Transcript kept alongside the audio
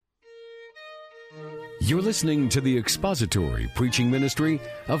You're listening to the expository preaching ministry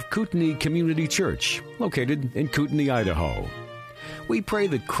of Kootenai Community Church, located in Kootenai, Idaho. We pray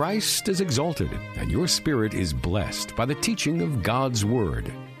that Christ is exalted and your spirit is blessed by the teaching of God's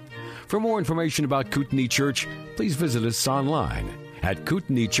Word. For more information about Kootenai Church, please visit us online at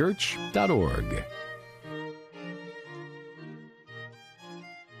kootenaichurch.org.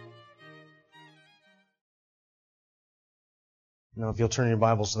 Now, if you'll turn your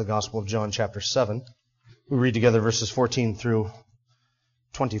Bibles to the Gospel of John, chapter 7. We read together verses 14 through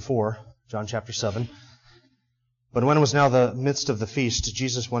 24, John chapter 7. But when it was now the midst of the feast,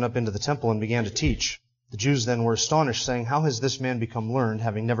 Jesus went up into the temple and began to teach. The Jews then were astonished, saying, "How has this man become learned,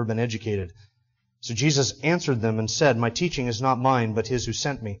 having never been educated?" So Jesus answered them and said, "My teaching is not mine, but his who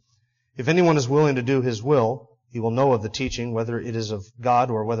sent me. If anyone is willing to do his will, he will know of the teaching, whether it is of God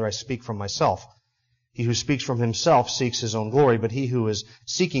or whether I speak from myself. He who speaks from himself seeks his own glory, but he who is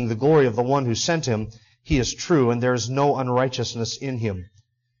seeking the glory of the one who sent him, he is true, and there is no unrighteousness in him.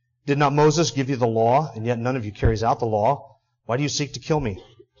 Did not Moses give you the law, and yet none of you carries out the law? Why do you seek to kill me?"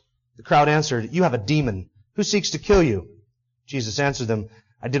 The crowd answered, "You have a demon. Who seeks to kill you?" Jesus answered them,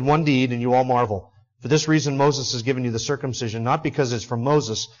 "I did one deed, and you all marvel. For this reason Moses has given you the circumcision, not because it's from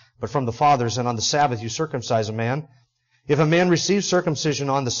Moses, but from the fathers, and on the Sabbath you circumcise a man. If a man receives circumcision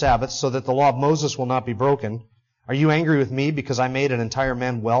on the Sabbath, so that the law of Moses will not be broken, are you angry with me because I made an entire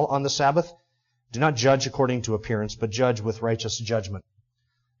man well on the Sabbath? Do not judge according to appearance, but judge with righteous judgment."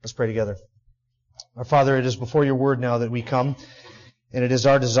 Let's pray together. Our Father, it is before your word now that we come, and it is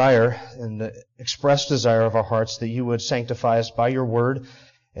our desire and the expressed desire of our hearts that you would sanctify us by your word,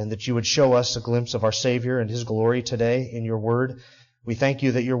 and that you would show us a glimpse of our Savior and his glory today in your word. We thank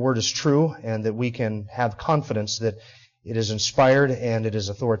you that your word is true, and that we can have confidence that it is inspired and it is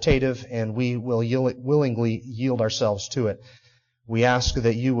authoritative, and we will willingly yield ourselves to it. We ask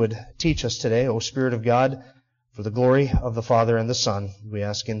that you would teach us today, O Spirit of God, for the glory of the Father and the Son. We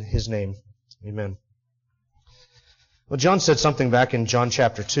ask in his name. Amen. Well, John said something back in John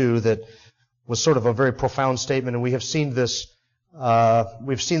chapter 2 that was sort of a very profound statement, and we have seen this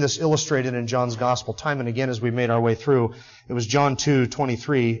illustrated in John's gospel time and again as we made our way through. It was John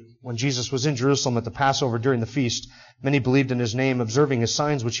 2:23, when Jesus was in Jerusalem at the Passover during the feast. Many believed in his name, observing his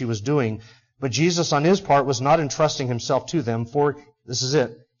signs which he was doing. But Jesus, on his part, was not entrusting himself to them, for, this is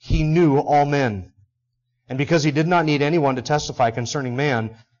it, he knew all men. And because he did not need anyone to testify concerning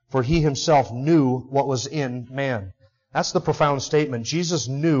man, for he himself knew what was in man. That's the profound statement. Jesus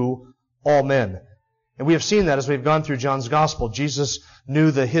knew all men. And we have seen that as we've gone through John's Gospel. Jesus knew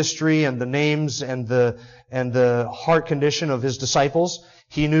the history and the names and the heart condition of his disciples.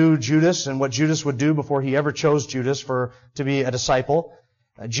 He knew Judas and what Judas would do before he ever chose Judas to be a disciple.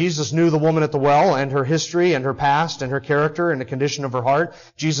 Jesus knew the woman at the well and her history and her past and her character and the condition of her heart.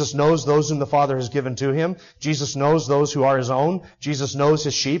 Jesus knows those whom the Father has given to him. Jesus knows those who are his own. Jesus knows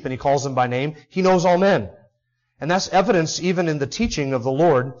his sheep and he calls them by name. He knows all men. And that's evidence even in the teaching of the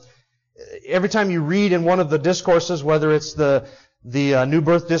Lord. Every time you read in one of the discourses, whether it's the New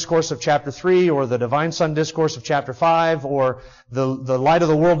Birth Discourse of chapter 3, or the Divine Son Discourse of chapter 5, or the Light of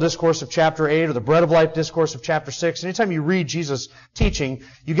the World Discourse of chapter 8, or the Bread of Life Discourse of chapter 6, anytime you read Jesus' teaching,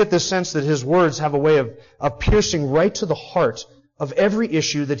 you get this sense that his words have a way of piercing right to the heart of every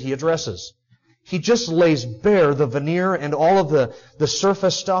issue that he addresses. He just lays bare the veneer and all of the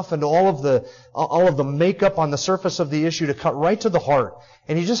surface stuff and all of the makeup on the surface of the issue to cut right to the heart.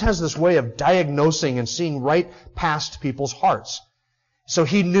 And he just has this way of diagnosing and seeing right past people's hearts. So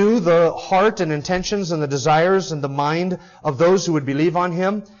he knew the heart and intentions and the desires and the mind of those who would believe on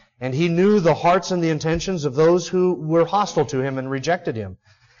him. And he knew the hearts and the intentions of those who were hostile to him and rejected him.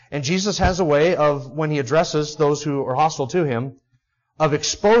 And Jesus has a way of, when he addresses those who are hostile to him, of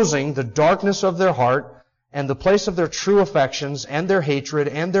exposing the darkness of their heart and the place of their true affections and their hatred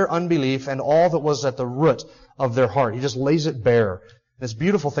and their unbelief and all that was at the root of their heart. He just lays it bare. It's a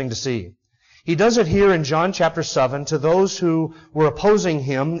beautiful thing to see. He does it here in John chapter 7 to those who were opposing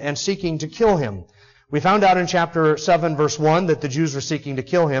him and seeking to kill him. We found out in chapter 7, verse 1, that the Jews were seeking to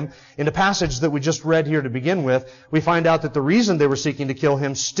kill him. In the passage that we just read here to begin with, we find out that the reason they were seeking to kill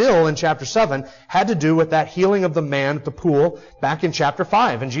him still in chapter 7 had to do with that healing of the man at the pool back in chapter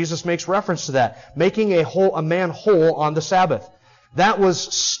 5. And Jesus makes reference to that, making a man whole on the Sabbath. That was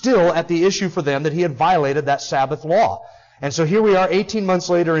still at the issue for them, that he had violated that Sabbath law. And so here we are 18 months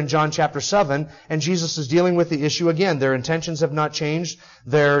later in John chapter 7, and Jesus is dealing with the issue again. Their intentions have not changed.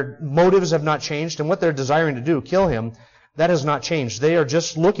 Their motives have not changed. And what they're desiring to do, kill him, that has not changed. They are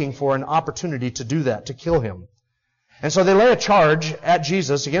just looking for an opportunity to do that, to kill him. And so they lay a charge at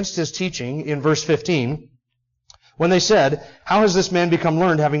Jesus against his teaching in verse 15. When they said, "How has this man become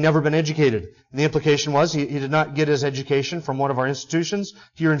learned, having never been educated?" And the implication was he did not get his education from one of our institutions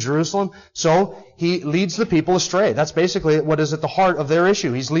here in Jerusalem, so he leads the people astray. That's basically what is at the heart of their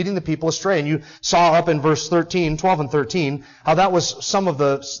issue. He's leading the people astray. And you saw up in verse 13, 12 and 13, how that was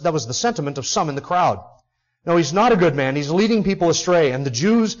the sentiment of some in the crowd. No, he's not a good man. He's leading people astray. And the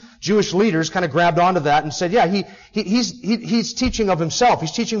Jewish leaders kind of grabbed onto that and said, yeah, he's teaching of himself.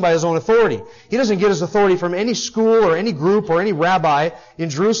 He's teaching by his own authority. He doesn't get his authority from any school or any group or any rabbi in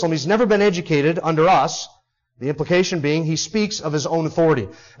Jerusalem. He's never been educated under us. The implication being he speaks of his own authority.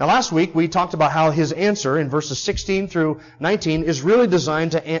 Now last week we talked about how his answer in verses 16 through 19 is really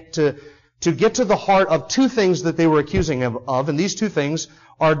designed to get to the heart of two things that they were accusing him of. And these two things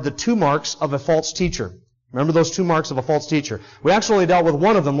are the two marks of a false teacher. Remember those two marks of a false teacher. We actually dealt with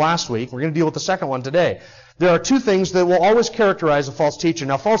one of them last week. We're going to deal with the second one today. There are two things that will always characterize a false teacher.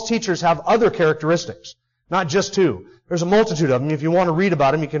 Now, false teachers have other characteristics, not just two. There's a multitude of them. If you want to read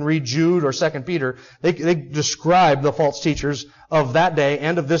about them, you can read Jude or 2 Peter. They describe the false teachers of that day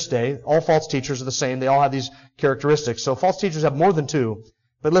and of this day. All false teachers are the same. They all have these characteristics. So false teachers have more than two.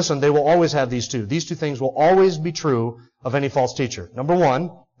 But listen, they will always have these two. These two things will always be true of any false teacher. Number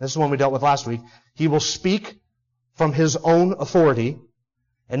one, this is one we dealt with last week. He will speak from his own authority.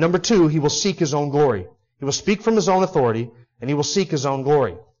 And number two, he will seek his own glory. He will speak from his own authority, and he will seek his own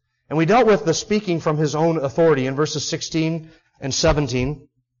glory. And we dealt with the speaking from his own authority in verses 16 and 17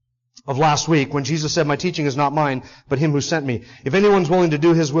 of last week, when Jesus said, "My teaching is not mine, but him who sent me. If anyone's willing to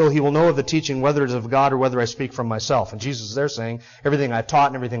do his will, he will know of the teaching, whether it is of God or whether I speak from myself." And Jesus is there saying, everything I've taught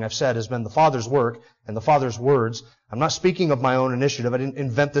and everything I've said has been the Father's work and the Father's words. I'm not speaking of my own initiative. I didn't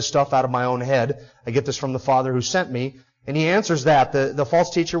invent this stuff out of my own head. I get this from the Father who sent me. And he answers that. The false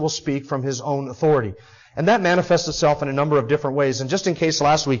teacher will speak from his own authority. And that manifests itself in a number of different ways. And just in case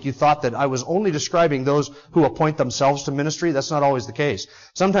last week you thought that I was only describing those who appoint themselves to ministry, that's not always the case.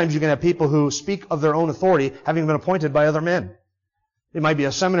 Sometimes you can have people who speak of their own authority having been appointed by other men. It might be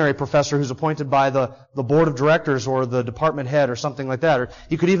a seminary professor who's appointed by the board of directors or the department head or something like that. Or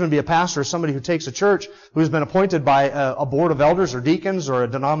you could even be a pastor, somebody who takes a church who's been appointed by a board of elders or deacons or a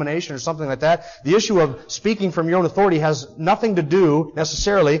denomination or something like that. The issue of speaking from your own authority has nothing to do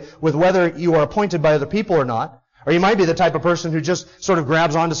necessarily with whether you are appointed by other people or not. Or you might be the type of person who just sort of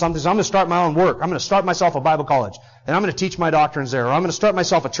grabs onto something. So I'm going to start my own work. I'm going to start myself a Bible college. And I'm going to teach my doctrines there. Or I'm going to start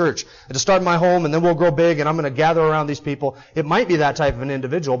myself a church. And to start my home, and then we'll grow big, and I'm going to gather around these people. It might be that type of an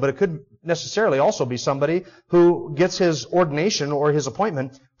individual, but it could necessarily also be somebody who gets his ordination or his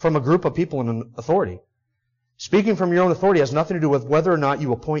appointment from a group of people in authority. Speaking from your own authority has nothing to do with whether or not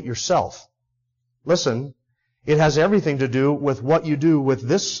you appoint yourself. Listen, it has everything to do with what you do with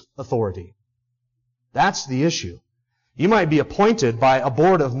this authority. That's the issue. You might be appointed by a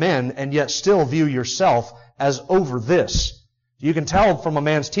board of men and yet still view yourself as over this. You can tell from a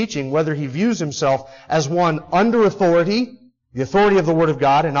man's teaching whether he views himself as one under authority, the authority of the Word of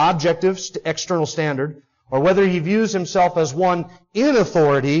God, an objective external standard, or whether he views himself as one in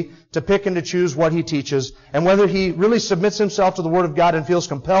authority to pick and to choose what he teaches, and whether he really submits himself to the Word of God and feels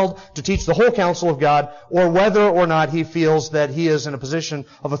compelled to teach the whole counsel of God, or whether or not he feels that he is in a position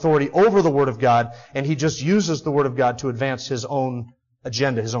of authority over the Word of God, and he just uses the Word of God to advance his own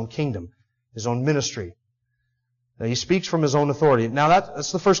agenda, his own kingdom, his own ministry. Now, he speaks from his own authority. Now,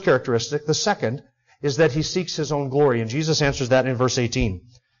 that's the first characteristic. The second is that he seeks his own glory, and Jesus answers that in verse 18.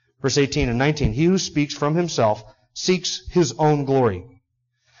 Verse 18 and 19, he who speaks from himself seeks his own glory.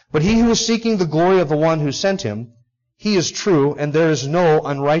 But he who is seeking the glory of the one who sent him, he is true, and there is no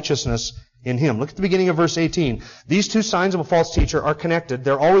unrighteousness in him. Look at the beginning of verse 18. These two signs of a false teacher are connected.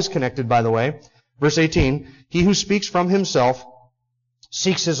 They're always connected, by the way. Verse 18, he who speaks from himself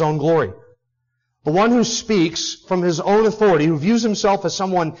seeks his own glory. The one who speaks from his own authority, who views himself as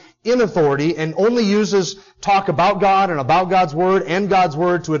someone in authority and only uses talk about God and about God's Word and God's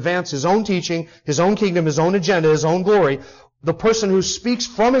Word to advance his own teaching, his own kingdom, his own agenda, his own glory, the person who speaks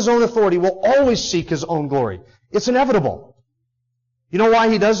from his own authority will always seek his own glory. It's inevitable. You know why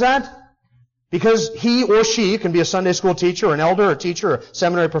he does that? Because he or she can be a Sunday school teacher, or an elder, or a teacher, or a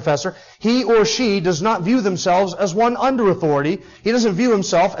seminary professor. He or she does not view themselves as one under authority. He doesn't view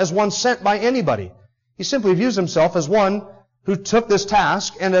himself as one sent by anybody. He simply views himself as one who took this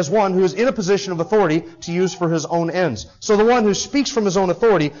task and as one who is in a position of authority to use for his own ends. So the one who speaks from his own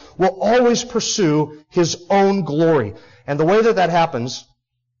authority will always pursue his own glory. And the way that happens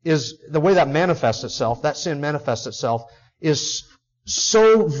is, the way that manifests itself, that sin manifests itself, is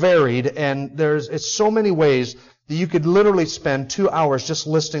so varied, and it's so many ways that you could literally spend 2 hours just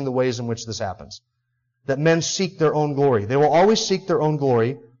listing the ways in which this happens. That men seek their own glory. They will always seek their own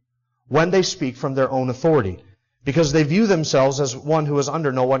glory when they speak from their own authority. because they view themselves as one who is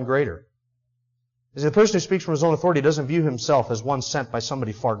under no one greater. The person who speaks from his own authority doesn't view himself as one sent by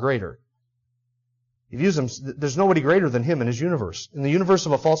somebody far greater. He views him, there's nobody greater than him in his universe. In the universe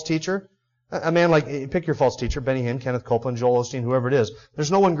of a false teacher, a man like, pick your false teacher, Benny Hinn, Kenneth Copeland, Joel Osteen, whoever it is,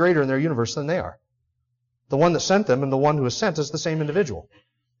 there's no one greater in their universe than they are. The one that sent them and the one who is sent is the same individual.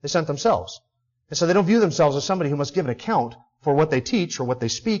 They sent themselves. And so they don't view themselves as somebody who must give an account for what they teach or what they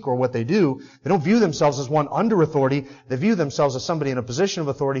speak or what they do. They don't view themselves as one under authority. They view themselves as somebody in a position of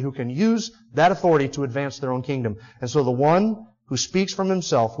authority who can use that authority to advance their own kingdom. And so the one who speaks from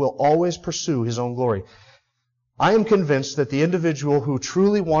himself will always pursue his own glory. I am convinced that the individual who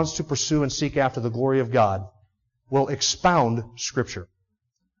truly wants to pursue and seek after the glory of God will expound Scripture.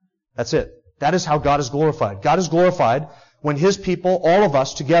 That's it. That is how God is glorified. God is glorified when His people, all of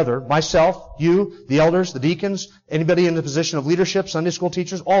us together, myself, you, the elders, the deacons, anybody in the position of leadership, Sunday school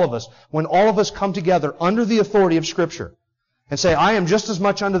teachers, all of us, when all of us come together under the authority of Scripture and say, I am just as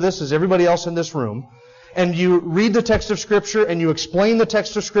much under this as everybody else in this room, and you read the text of Scripture and you explain the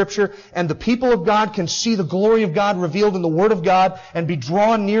text of Scripture, and the people of God can see the glory of God revealed in the Word of God and be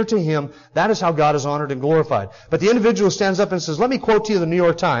drawn near to Him, that is how God is honored and glorified. But the individual who stands up and says, let me quote to you the New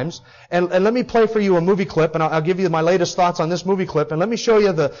York Times, and let me play for you a movie clip, and I'll give you my latest thoughts on this movie clip, and let me show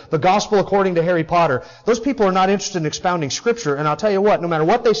you the gospel according to Harry Potter. Those people are not interested in expounding Scripture, and I'll tell you what, no matter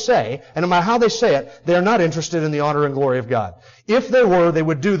what they say, and no matter how they say it, they are not interested in the honor and glory of God. If they were, they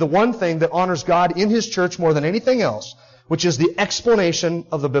would do the one thing that honors God in His church more than anything else, which is the explanation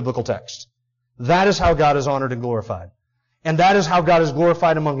of the biblical text. That is how God is honored and glorified. And that is how God is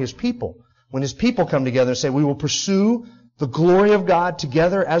glorified among His people. When His people come together and say, we will pursue the glory of God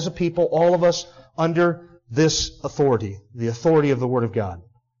together as a people, all of us under this authority, the authority of the Word of God.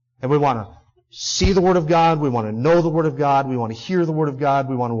 And we want to see the Word of God, we want to know the Word of God, we want to hear the Word of God,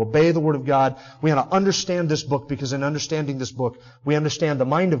 we want to obey the Word of God, we want to understand this book, because in understanding this book, we understand the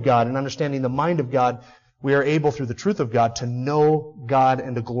mind of God, and understanding the mind of God, we are able through the truth of God to know God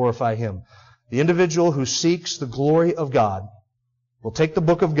and to glorify Him. The individual who seeks the glory of God will take the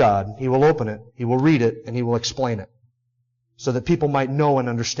book of God, he will open it, he will read it, and he will explain it, so that people might know and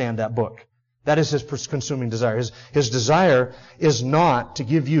understand that book. That is his consuming desire. His desire is not to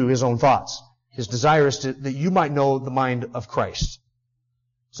give you his own thoughts. His desire is that you might know the mind of Christ.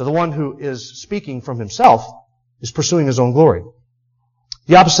 So the one who is speaking from himself is pursuing his own glory.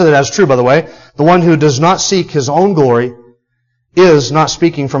 The opposite of that is true, by the way. The one who does not seek his own glory is not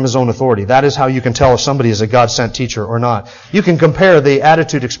speaking from his own authority. That is how you can tell if somebody is a God-sent teacher or not. You can compare the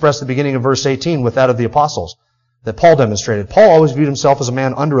attitude expressed at the beginning of verse 18 with that of the apostles that Paul demonstrated. Paul always viewed himself as a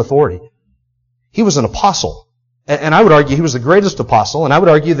man under authority. He was an apostle. And I would argue he was the greatest apostle, and I would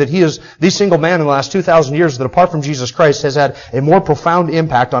argue that he is the single man in the last 2,000 years that, apart from Jesus Christ, has had a more profound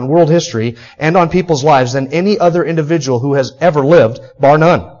impact on world history and on people's lives than any other individual who has ever lived, bar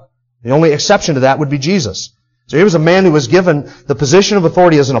none. The only exception to that would be Jesus. So he was a man who was given the position of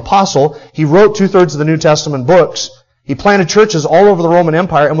authority as an apostle. He wrote 2/3 of the New Testament books. He planted churches all over the Roman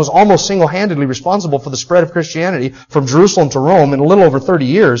Empire and was almost single-handedly responsible for the spread of Christianity from Jerusalem to Rome in a little over 30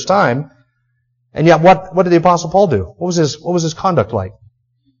 years' time. And yet, what did the Apostle Paul do? What was his conduct like?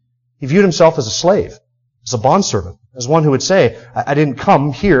 He viewed himself as a slave, as a bondservant, as one who would say, I didn't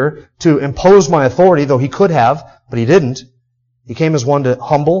come here to impose my authority, though he could have, but he didn't. He came as one to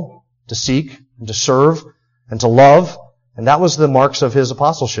humble, to seek, and to serve, and to love, and that was the marks of his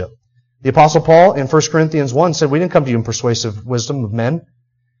apostleship. The Apostle Paul in 1 Corinthians 1 said, we didn't come to you in persuasive wisdom of men.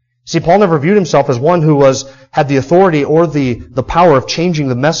 See, Paul never viewed himself as one who had the authority or the power of changing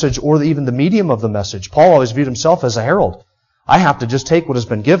the message or even the medium of the message. Paul always viewed himself as a herald. I have to just take what has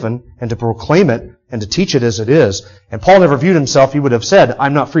been given and to proclaim it and to teach it as it is. And Paul never viewed himself, he would have said,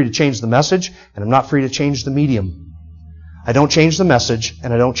 I'm not free to change the message and I'm not free to change the medium. I don't change the message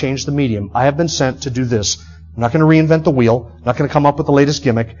and I don't change the medium. I have been sent to do this. I'm not going to reinvent the wheel. I'm not going to come up with the latest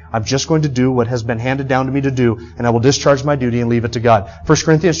gimmick. I'm just going to do what has been handed down to me to do, and I will discharge my duty and leave it to God. 1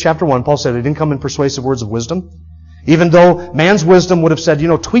 Corinthians chapter 1, Paul said, I didn't come in persuasive words of wisdom. Even though man's wisdom would have said,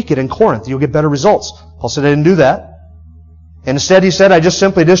 tweak it in Corinth. You'll get better results. Paul said, I didn't do that. And instead he said, I just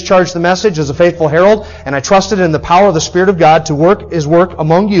simply discharged the message as a faithful herald, and I trusted in the power of the Spirit of God to work His work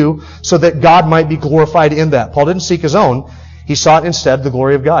among you so that God might be glorified in that. Paul didn't seek his own. He sought instead the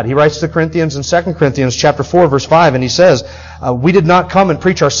glory of God. He writes to the Corinthians in 2 Corinthians chapter 4, verse 5, and he says, we did not come and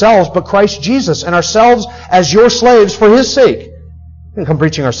preach ourselves, but Christ Jesus, and ourselves as your slaves for His sake. We didn't come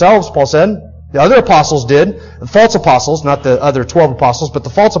preaching ourselves, Paul said. The other apostles did. The false apostles, not the other 12 apostles, but the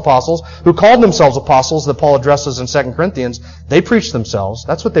false apostles who called themselves apostles that Paul addresses in 2 Corinthians, they preached themselves.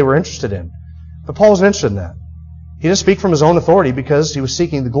 That's what they were interested in. But Paul wasn't interested in that. He didn't speak from his own authority because he was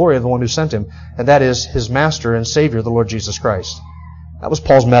seeking the glory of the one who sent him, and that is his Master and Savior, the Lord Jesus Christ. That was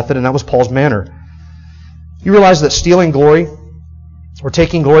Paul's method, and that was Paul's manner. You realize that stealing glory, or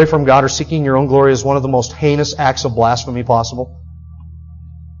taking glory from God, or seeking your own glory is one of the most heinous acts of blasphemy possible?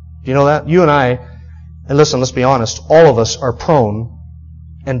 Do you know that? You and I, and listen, let's be honest, all of us are prone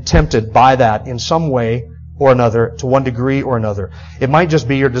and tempted by that in some way or another, to one degree or another. It might just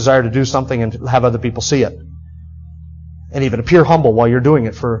be your desire to do something and have other people see it, and even appear humble while you're doing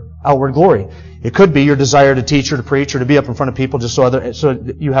it for outward glory. It could be your desire to teach or to preach or to be up in front of people just so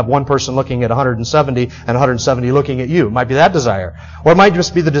you have one person looking at 170 and 170 looking at you. It might be that desire. Or it might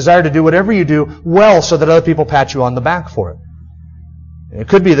just be the desire to do whatever you do well so that other people pat you on the back for it. It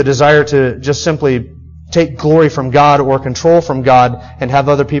could be the desire to just simply take glory from God or control from God and have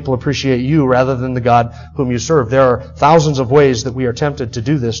other people appreciate you rather than the God whom you serve. There are thousands of ways that we are tempted to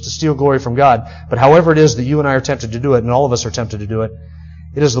do this, to steal glory from God. But however it is that you and I are tempted to do it, and all of us are tempted to do it,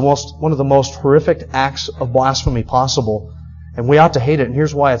 it is one of the most horrific acts of blasphemy possible. And we ought to hate it, and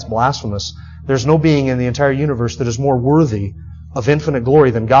here's why it's blasphemous. There's no being in the entire universe that is more worthy of infinite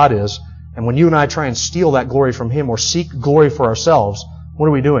glory than God is. And when you and I try and steal that glory from Him or seek glory for ourselves, what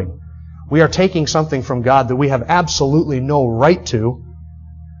are we doing? We are taking something from God that we have absolutely no right to,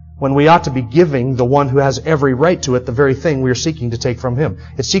 when we ought to be giving the one who has every right to it the very thing we are seeking to take from Him.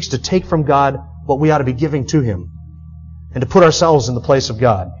 It seeks to take from God what we ought to be giving to Him, and to put ourselves in the place of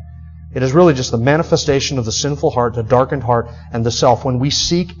God. It is really just the manifestation of the sinful heart, the darkened heart, and the self, when we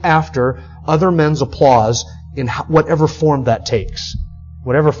seek after other men's applause in whatever form that takes.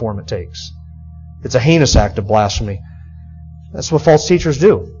 Whatever form it takes. It's a heinous act of blasphemy. That's what false teachers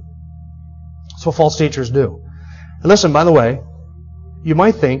do. That's what false teachers do. And listen, by the way, you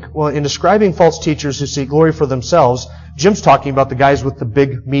might think, well, in describing false teachers who seek glory for themselves, Jim's talking about the guys with the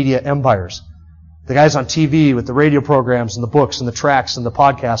big media empires. The guys on TV with the radio programs and the books and the tracts and the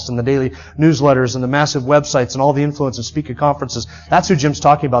podcasts and the daily newsletters and the massive websites and all the influence and speaker conferences. That's who Jim's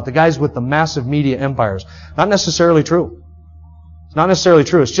talking about, the guys with the massive media empires. Not necessarily true. It's not necessarily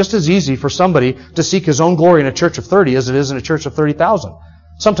true. It's just as easy for somebody to seek his own glory in a church of 30 as it is in a church of 30,000.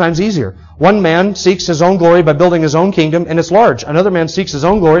 Sometimes easier. One man seeks his own glory by building his own kingdom, and it's large. Another man seeks his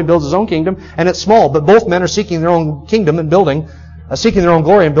own glory, builds his own kingdom, and it's small. But both men are seeking their own kingdom and seeking their own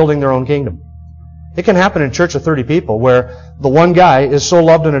glory and building their own kingdom. It can happen in a church of 30 people where the one guy is so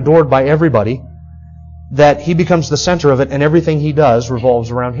loved and adored by everybody that he becomes the center of it, and everything he does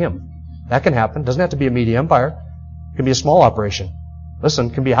revolves around him. That can happen. It doesn't have to be a media empire. It can be a small operation. Listen,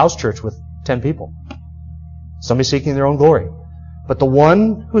 it can be a house church with 10 people. Somebody seeking their own glory. But the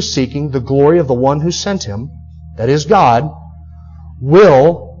one who's seeking the glory of the one who sent him, that is God,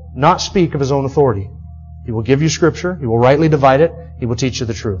 will not speak of his own authority. He will give you Scripture. He will rightly divide it. He will teach you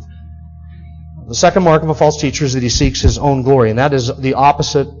the truth. The second mark of a false teacher is that he seeks his own glory, and that is the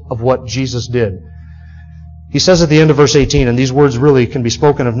opposite of what Jesus did. He says at the end of verse 18, and these words really can be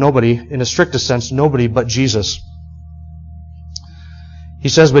spoken of nobody, in the strictest sense, nobody but Jesus. He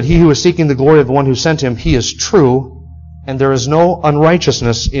says, but he who is seeking the glory of the one who sent him, he is true, and there is no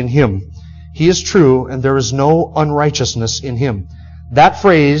unrighteousness in him. He is true, and there is no unrighteousness in him. That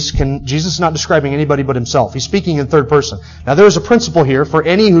phrase, Jesus is not describing anybody but himself. He's speaking in third person. Now there is a principle here for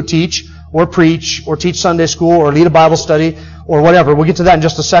any who teach or preach or teach Sunday school or lead a Bible study or whatever. We'll get to that in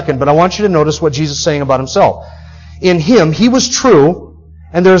just a second, but I want you to notice what Jesus is saying about himself. In him, he was true,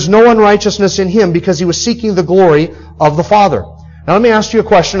 and there is no unrighteousness in him because he was seeking the glory of the Father. Now let me ask you a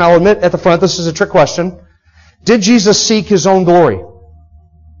question. I'll admit at the front this is a trick question. Did Jesus seek his own glory?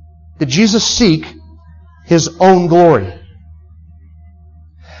 Did Jesus seek his own glory?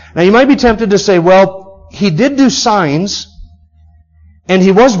 Now you might be tempted to say, well, he did do signs, and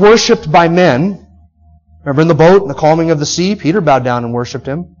he was worshipped by men. Remember in the boat, in the calming of the sea, Peter bowed down and worshipped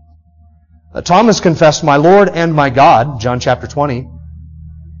him. Thomas confessed, my Lord and my God, John chapter 20.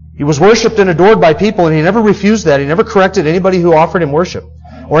 He was worshipped and adored by people, and he never refused that. He never corrected anybody who offered him worship,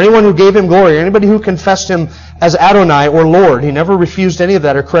 or anyone who gave him glory, or anybody who confessed him as Adonai or Lord. He never refused any of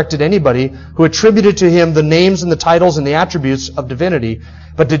that or corrected anybody who attributed to him the names and the titles and the attributes of divinity.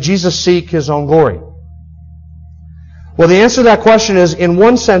 But did Jesus seek his own glory? Well, the answer to that question is, in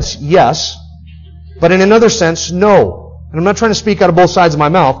one sense, yes, but in another sense, no. And I'm not trying to speak out of both sides of my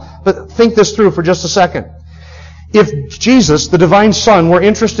mouth, but think this through for just a second. If Jesus, the divine Son, were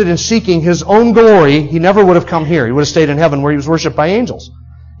interested in seeking his own glory, he never would have come here. He would have stayed in heaven where he was worshipped by angels.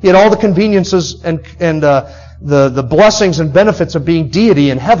 He had all the conveniences and the blessings and benefits of being deity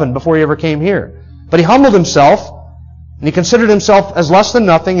in heaven before he ever came here. But he humbled himself And he considered himself as less than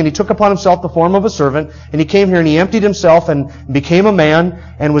nothing, and he took upon himself the form of a servant, and he came here and he emptied himself and became a man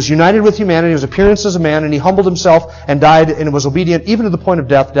and was united with humanity, his appearance as a man, and he humbled himself and died and was obedient even to the point of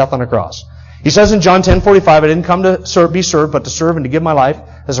death on a cross. He says in John 10:45, I didn't come to be served, but to serve and to give my life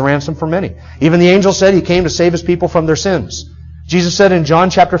as a ransom for many. Even the angel said he came to save his people from their sins. Jesus said in John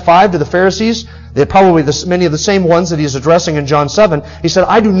chapter 5 to the Pharisees, they're probably many of the same ones that he's addressing in John 7, he said,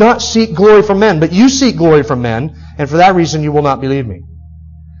 I do not seek glory from men, but you seek glory from men, and for that reason you will not believe me.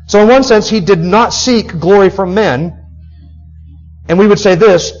 So in one sense, he did not seek glory from men, and we would say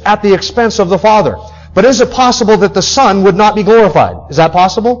this, at the expense of the Father. But is it possible that the Son would not be glorified? Is that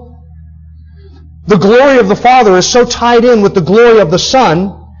possible? The glory of the Father is so tied in with the glory of the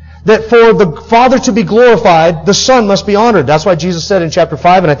Son that for the Father to be glorified, the Son must be honored. That's why Jesus said in chapter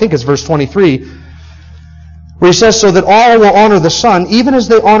 5, and I think it's verse 23, where he says, so that all will honor the Son, even as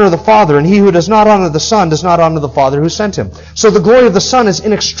they honor the Father, and he who does not honor the Son does not honor the Father who sent him. So the glory of the Son is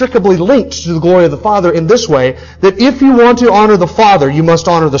inextricably linked to the glory of the Father in this way, that if you want to honor the Father, you must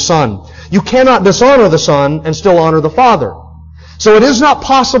honor the Son. You cannot dishonor the Son and still honor the Father. So it is not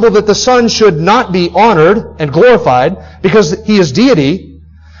possible that the Son should not be honored and glorified, because he is deity,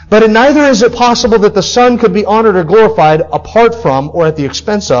 but neither is it possible that the Son could be honored or glorified apart from or at the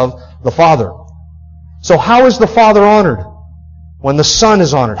expense of the Father. So how is the Father honored? When the Son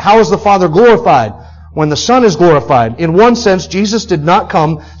is honored. How is the Father glorified? When the Son is glorified. In one sense, Jesus did not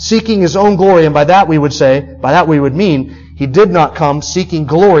come seeking his own glory, and by that we would mean, he did not come seeking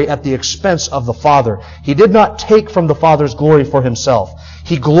glory at the expense of the Father. He did not take from the Father's glory for himself.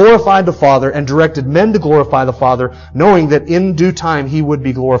 He glorified the Father and directed men to glorify the Father, knowing that in due time he would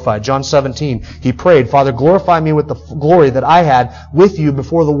be glorified. John 17, he prayed, Father, glorify me with the glory that I had with you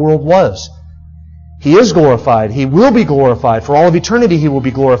before the world was. He is glorified. He will be glorified. For all of eternity he will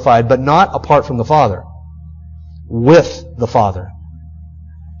be glorified, but not apart from the Father. With the Father.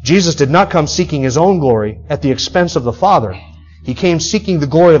 Jesus did not come seeking his own glory at the expense of the Father. He came seeking the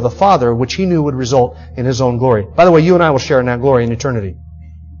glory of the Father, which he knew would result in his own glory. By the way, you and I will share in that glory in eternity.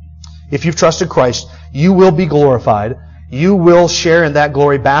 If you've trusted Christ, you will be glorified. You will share in that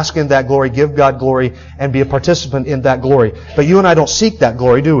glory, bask in that glory, give God glory, and be a participant in that glory. But you and I don't seek that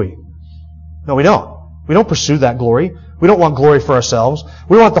glory, do we? No, we don't. We don't pursue that glory. We don't want glory for ourselves.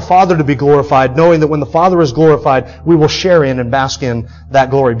 We want the Father to be glorified, knowing that when the Father is glorified, we will share in and bask in that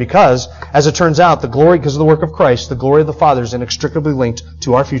glory. Because, as it turns out, the glory, because of the work of Christ, the glory of the Father is inextricably linked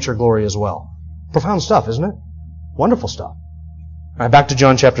to our future glory as well. Profound stuff, isn't it? Wonderful stuff. All right, back to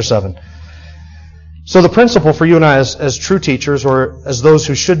John chapter 7. So the principle for you and I as true teachers, or as those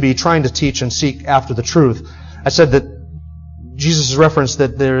who should be trying to teach and seek after the truth, I said that Jesus' reference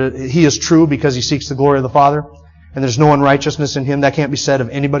that he is true because he seeks the glory of the Father, and there's no unrighteousness in him. That can't be said of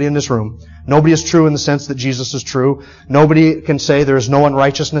anybody in this room. Nobody is true in the sense that Jesus is true. Nobody can say there is no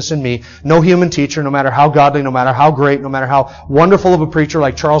unrighteousness in me. No human teacher, no matter how godly, no matter how great, no matter how wonderful of a preacher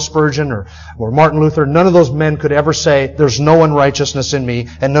like Charles Spurgeon or Martin Luther, none of those men could ever say there's no unrighteousness in me,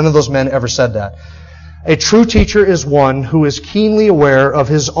 and none of those men ever said that. A true teacher is one who is keenly aware of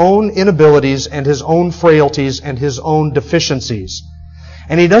his own inabilities and his own frailties and his own deficiencies.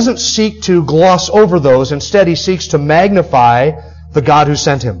 And he doesn't seek to gloss over those. Instead, he seeks to magnify the God who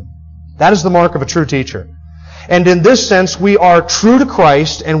sent him. That is the mark of a true teacher. And in this sense, we are true to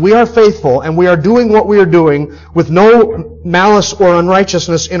Christ, and we are faithful, and we are doing what we are doing with no malice or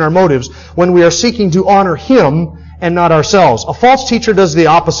unrighteousness in our motives when we are seeking to honor him and not ourselves. A false teacher does the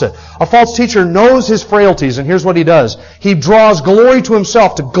opposite. A false teacher knows his frailties, and here's what he does. He draws glory to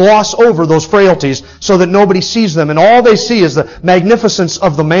himself to gloss over those frailties so that nobody sees them, and all they see is the magnificence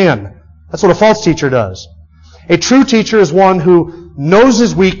of the man. That's what a false teacher does. A true teacher is one who knows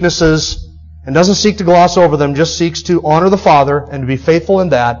his weaknesses and doesn't seek to gloss over them, just seeks to honor the Father and to be faithful in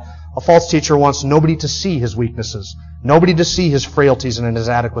that. A false teacher wants nobody to see his weaknesses, nobody to see his frailties and his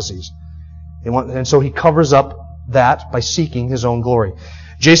inadequacies. And so he covers up that by seeking his own glory.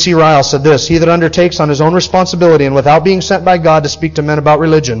 J.C. Ryle said this, he that undertakes on his own responsibility and without being sent by God to speak to men about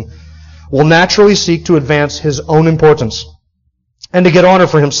religion will naturally seek to advance his own importance and to get honor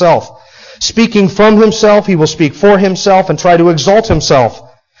for himself. Speaking from himself, he will speak for himself and try to exalt himself.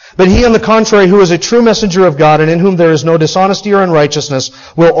 But he, on the contrary, who is a true messenger of God and in whom there is no dishonesty or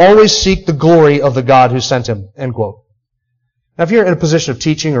unrighteousness, will always seek the glory of the God who sent him. End quote. Now, if you're in a position of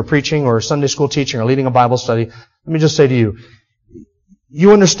teaching or preaching or Sunday school teaching or leading a Bible study, let me just say to you,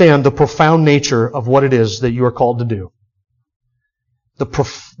 you understand the profound nature of what it is that you are called to do.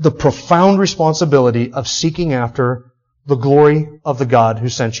 The profound responsibility of seeking after the glory of the God who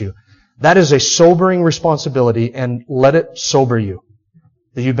sent you. That is a sobering responsibility, and let it sober you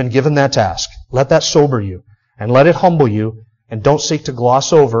that you've been given that task. Let that sober you. And let it humble you, and don't seek to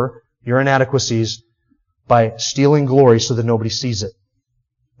gloss over your inadequacies by stealing glory so that nobody sees it.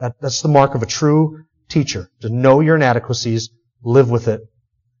 That's the mark of a true teacher, to know your inadequacies, live with it.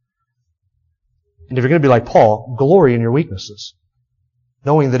 And if you're going to be like Paul, glory in your weaknesses,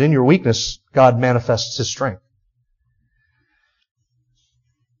 knowing that in your weakness, God manifests His strength.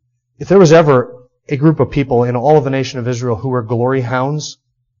 If there was ever a group of people in all of the nation of Israel who were glory hounds,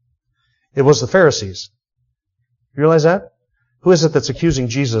 it was the Pharisees. You realize that? Who is it that's accusing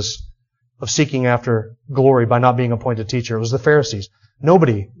Jesus of seeking after glory by not being appointed teacher? It was the Pharisees.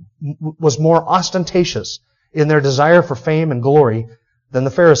 Nobody was more ostentatious in their desire for fame and glory than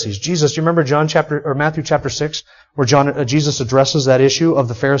the Pharisees. Jesus, do you remember Matthew chapter 6, where Jesus addresses that issue of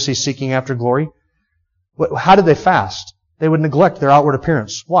the Pharisees seeking after glory? How did they fast? They would neglect their outward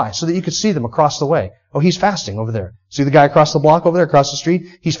appearance. Why? So that you could see them across the way. Oh, he's fasting over there. See the guy across the block over there, across the street?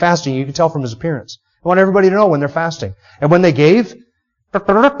 He's fasting. You can tell from his appearance. I want everybody to know when they're fasting. And when they gave,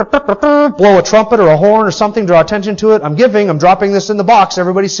 blow a trumpet or a horn or something, draw attention to it. I'm dropping this in the box.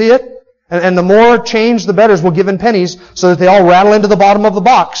 Everybody see it? And the more change, the better. We'll give in pennies so that they all rattle into the bottom of the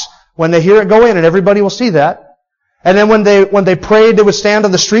box when they hear it go in, and everybody will see that. And then when they prayed, they would stand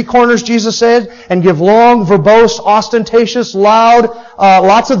on the street corners, Jesus said, and give long, verbose, ostentatious, loud,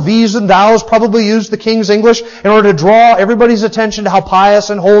 lots of these and thous, probably used the King's English, in order to draw everybody's attention to how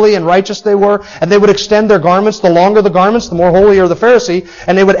pious and holy and righteous they were. And they would extend their garments. The longer the garments, the more holier the Pharisee.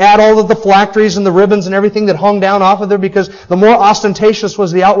 And they would add all of the phylacteries and the ribbons and everything that hung down off of there, because the more ostentatious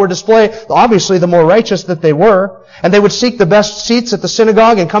was the outward display, obviously the more righteous that they were. And they would seek the best seats at the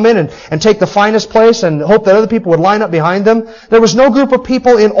synagogue and come in and take the finest place and hope that other people would line up behind them. There was no group of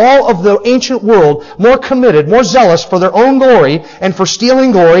people in all of the ancient world more committed, more zealous for their own glory and for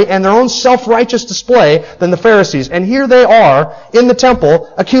stealing glory and their own self-righteous display than the Pharisees. And here they are in the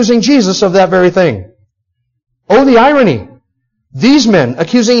temple accusing Jesus of that very thing. Oh, the irony. These men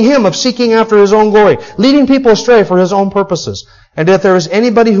accusing Him of seeking after His own glory, leading people astray for His own purposes. And if there was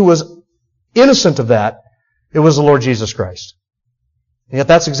anybody who was innocent of that, it was the Lord Jesus Christ. And yet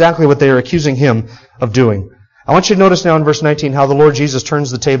that's exactly what they are accusing Him of doing. I want you to notice now in verse 19 how the Lord Jesus turns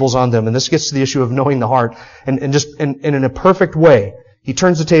the tables on them. And this gets to the issue of knowing the heart. And just in a perfect way, He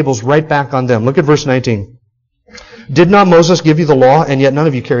turns the tables right back on them. Look at verse 19. Did not Moses give you the law, and yet none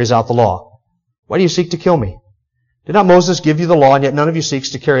of you carries out the law? Why do you seek to kill me? Did not Moses give you the law, and yet none of you seeks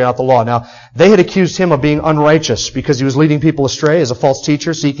to carry out the law? Now, they had accused Him of being unrighteous because He was leading people astray as a false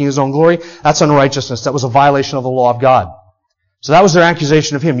teacher, seeking His own glory. That's unrighteousness. That was a violation of the law of God. So that was their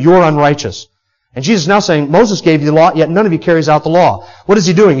accusation of Him. You're unrighteous. And Jesus is now saying, Moses gave you the law, yet none of you carries out the law. What is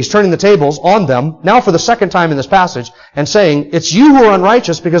He doing? He's turning the tables on them, now for the second time in this passage, and saying, it's you who are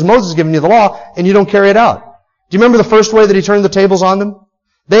unrighteous because Moses has given you the law, and you don't carry it out. Do you remember the first way that He turned the tables on them?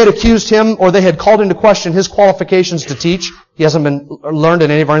 They had accused Him, or they had called into question His qualifications to teach. He hasn't been learned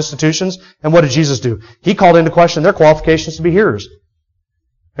in any of our institutions. And what did Jesus do? He called into question their qualifications to be hearers.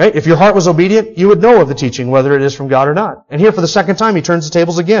 Right? If your heart was obedient, you would know of the teaching, whether it is from God or not. And here for the second time, He turns the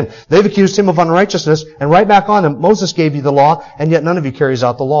tables again. They've accused Him of unrighteousness, and right back on Him, Moses gave you the law, and yet none of you carries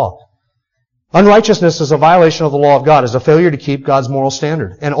out the law. Unrighteousness is a violation of the law of God, is a failure to keep God's moral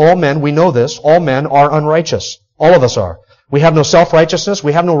standard. And all men, we know this, all men are unrighteous. All of us are. We have no self-righteousness.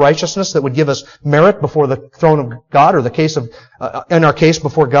 We have no righteousness that would give us merit before the throne of God, or in our case,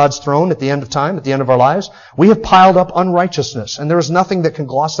 before God's throne at the end of time, at the end of our lives. We have piled up unrighteousness, and there is nothing that can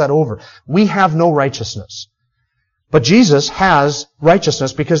gloss that over. We have no righteousness. But Jesus has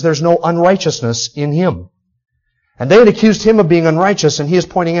righteousness because there's no unrighteousness in Him. And they had accused Him of being unrighteous, and He is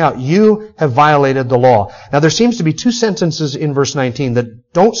pointing out, you have violated the law. Now there seems to be two sentences in verse 19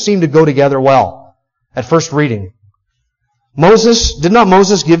 that don't seem to go together well at first reading. Did not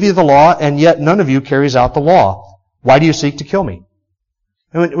Moses give you the law, and yet none of you carries out the law? Why do you seek to kill me?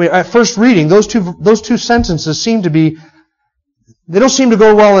 And at first reading, those two sentences they don't seem to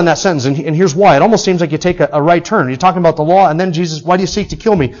go well in that sentence, and here's why. It almost seems like you take a right turn. You're talking about the law, and then Jesus, why do you seek to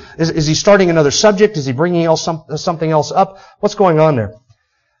kill me? Is He starting another subject? Is He bringing something else up? What's going on there?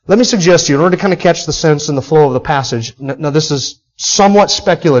 Let me suggest to you, in order to kind of catch the sense and the flow of the passage, now this is somewhat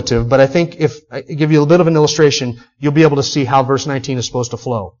speculative, but I think if I give you a bit of an illustration, you'll be able to see how verse 19 is supposed to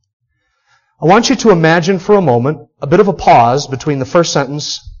flow. I want you to imagine for a moment a bit of a pause between the first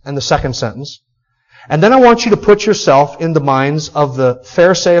sentence and the second sentence. And then I want you to put yourself in the minds of the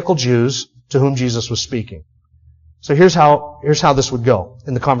Pharisaical Jews to whom Jesus was speaking. So here's how this would go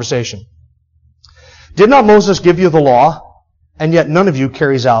in the conversation. Did not Moses give you the law, and yet none of you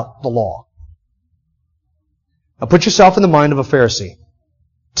carries out the law? Now put yourself in the mind of a Pharisee.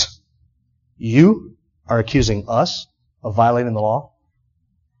 You are accusing us of violating the law?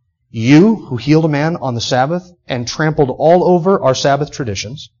 You who healed a man on the Sabbath and trampled all over our Sabbath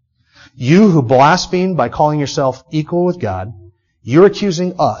traditions. You who blasphemed by calling yourself equal with God. You're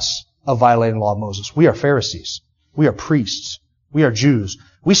accusing us of violating the law of Moses. We are Pharisees. We are priests. We are Jews.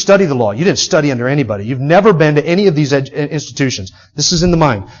 We study the law. You didn't study under anybody. You've never been to any of these institutions. This is in the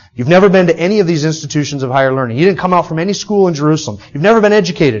mind. You've never been to any of these institutions of higher learning. You didn't come out from any school in Jerusalem. You've never been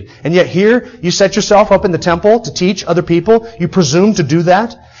educated. And yet here, you set yourself up in the temple to teach other people. You presume to do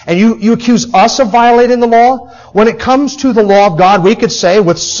that. And you accuse us of violating the law. When it comes to the law of God, we could say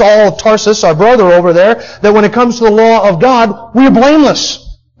with Saul of Tarsus, our brother over there, that when it comes to the law of God, we are blameless.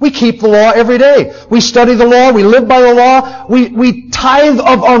 We keep the law every day. We study the law. We live by the law. We tithe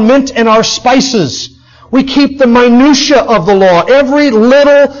of our mint and our spices. We keep the minutia of the law. Every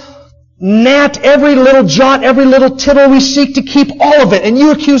little gnat, every little jot, every little tittle, we seek to keep all of it. And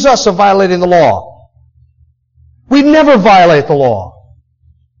you accuse us of violating the law. We never violate the law.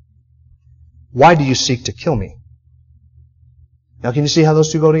 Why do you seek to kill me? Now can you see how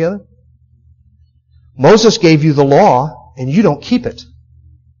those two go together? Moses gave you the law, and you don't keep it.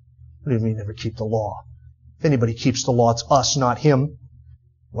 What do you mean never keep the law? If anybody keeps the law, it's us, not him.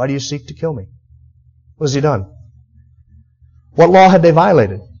 Why do you seek to kill me? What has he done? What law had they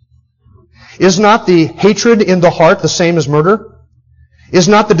violated? Is not the hatred in the heart the same as murder? Is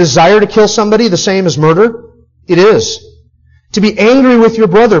not the desire to kill somebody the same as murder? It is. To be angry with your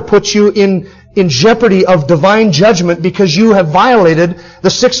brother puts you in jeopardy of divine judgment because you have violated the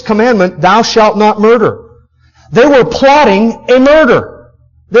sixth commandment, thou shalt not murder. They were plotting a murder.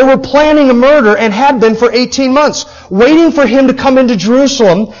 They were planning a murder and had been for 18 months, waiting for him to come into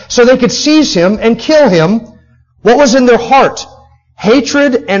Jerusalem so they could seize him and kill him. What was in their heart?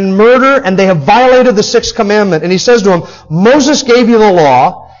 Hatred and murder, and they have violated the sixth commandment. And he says to him, Moses gave you the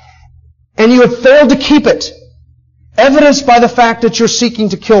law, and you have failed to keep it, evidenced by the fact that you're seeking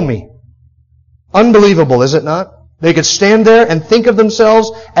to kill me. Unbelievable, is it not? They could stand there and think of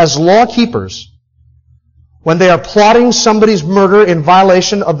themselves as law keepers when they are plotting somebody's murder in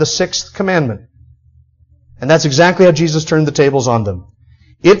violation of the sixth commandment. And that's exactly how Jesus turned the tables on them.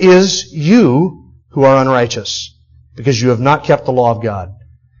 It is you who are unrighteous because you have not kept the law of God.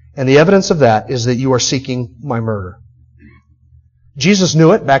 And the evidence of that is that you are seeking my murder. Jesus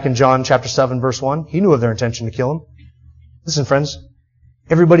knew it back in John chapter 7 verse 1. He knew of their intention to kill him. Listen, friends,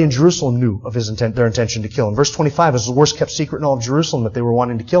 everybody in Jerusalem knew of their intention to kill him. Verse 25 is the worst kept secret in all of Jerusalem that they were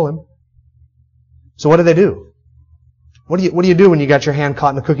wanting to kill him. So what do they do? What do you do when you got your hand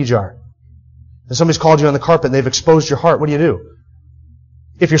caught in a cookie jar? And somebody's called you on the carpet and they've exposed your heart. What do you do?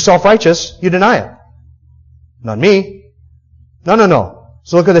 If you're self-righteous, you deny it. Not me. No.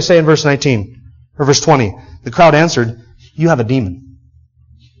 So look what they say in verse 19, or verse 20. The crowd answered, you have a demon.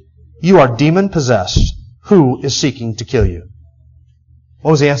 You are demon-possessed. Who is seeking to kill you?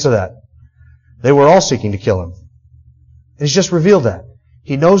 What was the answer to that? They were all seeking to kill him. And he's just revealed that.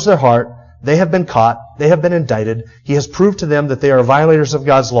 He knows their heart. They have been caught. They have been indicted. He has proved to them that they are violators of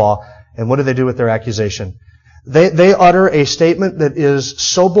God's law. And what do they do with their accusation? They utter a statement that is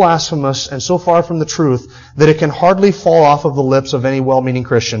so blasphemous and so far from the truth that it can hardly fall off of the lips of any well-meaning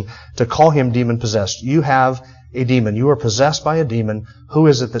Christian to call him demon-possessed. You have a demon. You are possessed by a demon. Who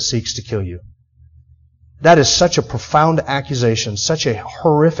is it that seeks to kill you? That is such a profound accusation, such a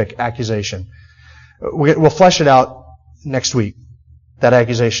horrific accusation. We'll flesh it out next week, that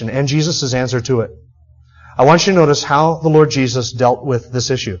accusation, and Jesus' answer to it. I want you to notice how the Lord Jesus dealt with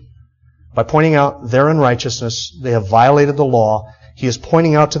this issue. By pointing out their unrighteousness, they have violated the law. He is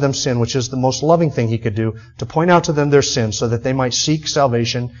pointing out to them sin, which is the most loving thing He could do, to point out to them their sin so that they might seek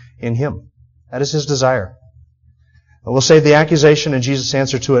salvation in Him. That is His desire. But we'll save the accusation and Jesus'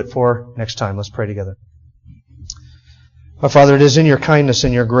 answer to it for next time. Let's pray together. Our Father, it is in your kindness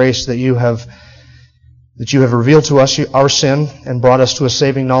and your grace that you have revealed to us our sin and brought us to a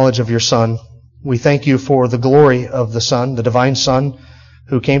saving knowledge of your Son. We thank you for the glory of the Son, the divine Son,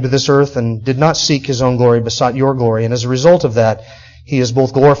 who came to this earth and did not seek his own glory, but sought your glory. And as a result of that, he is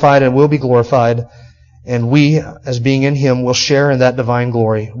both glorified and will be glorified. And we, as being in him, will share in that divine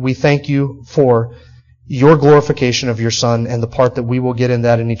glory. We thank you for your glorification of your Son and the part that we will get in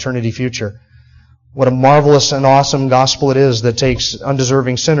that in eternity future. What a marvelous and awesome gospel it is that takes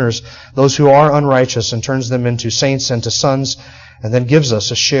undeserving sinners, those who are unrighteous, and turns them into saints and to sons, and then gives us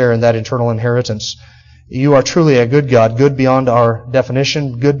a share in that eternal inheritance. You are truly a good God, good beyond our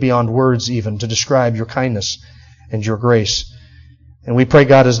definition, good beyond words even, to describe your kindness and your grace. And we pray,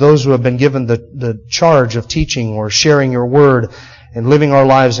 God, as those who have been given the charge of teaching or sharing your word and living our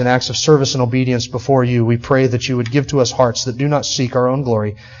lives in acts of service and obedience before you, we pray that you would give to us hearts that do not seek our own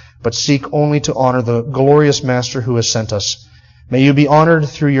glory, but seek only to honor the glorious Master who has sent us. May you be honored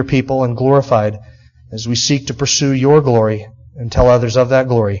through your people and glorified as we seek to pursue your glory and tell others of that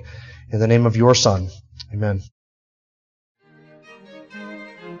glory. In the name of your Son, amen.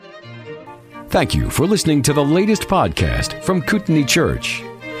 Thank you for listening to the latest podcast from Kootenai Church.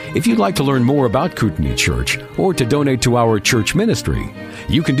 If you'd like to learn more about Kootenai Church or to donate to our church ministry,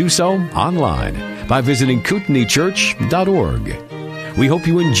 you can do so online by visiting kootenaichurch.org. We hope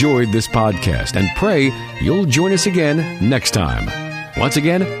you enjoyed this podcast and pray you'll join us again next time. Once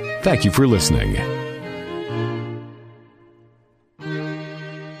again, thank you for listening.